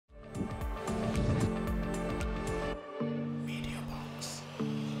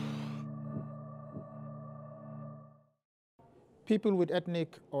People with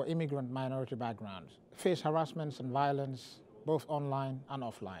ethnic or immigrant minority backgrounds face harassments and violence both online and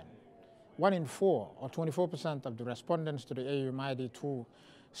offline. 1 in 4, or 24% of the respondents to the AU-MID2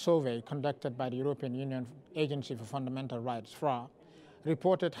 survey conducted by the European Union Agency for Fundamental Rights, FRA,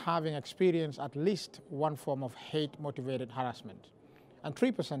 reported having experienced at least one form of hate-motivated harassment, and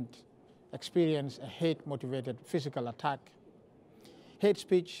 3% experienced a hate-motivated physical attack. Hate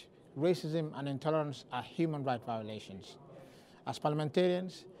speech, racism, and intolerance are human rights violations. As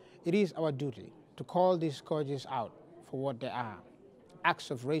parliamentarians, it is our duty to call these scourges out for what they are: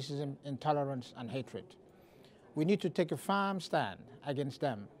 acts of racism, intolerance, and hatred. We need to take a firm stand against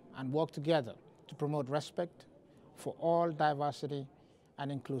them and work together to promote respect for all diversity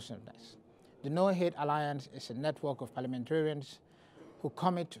and inclusiveness. The No Hate Alliance is a network of parliamentarians who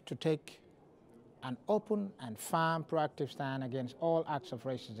commit to take an open and firm proactive stand against all acts of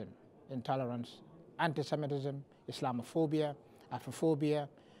racism, intolerance, anti-Semitism, Islamophobia, Afrophobia,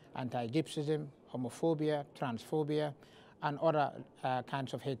 anti-Gypsyism, homophobia, transphobia, and other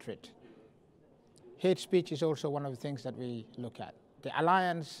kinds of hatred. Hate speech is also one of the things that we look at. The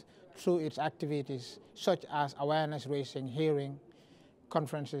Alliance, through its activities such as awareness raising, hearing,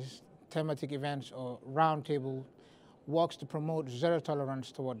 conferences, thematic events, or roundtable, works to promote zero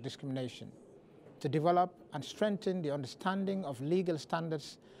tolerance toward discrimination, to develop and strengthen the understanding of legal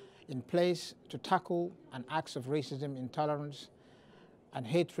standards in place to tackle acts of racism, intolerance, and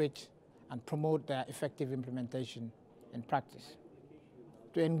hatred, and promote their effective implementation in practice.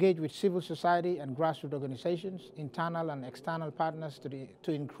 To engage with civil society and grassroots organizations, internal and external partners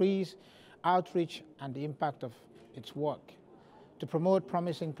to increase outreach and the impact of its work. To promote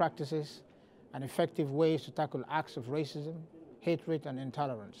promising practices and effective ways to tackle acts of racism, hatred, and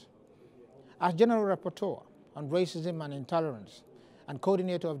intolerance. As General Rapporteur on Racism and Intolerance and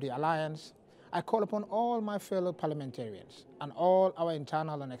coordinator of the Alliance, I call upon all my fellow parliamentarians and all our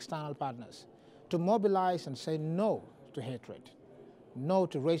internal and external partners to mobilize and say no to hatred, no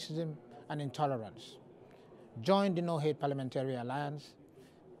to racism and intolerance. Join the No Hate Parliamentary Alliance,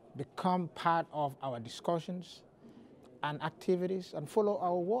 become part of our discussions and activities, and follow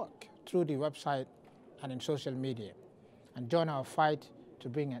our work through the website and in social media, and join our fight to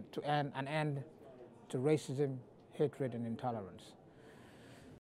bring an end to racism, hatred, and intolerance.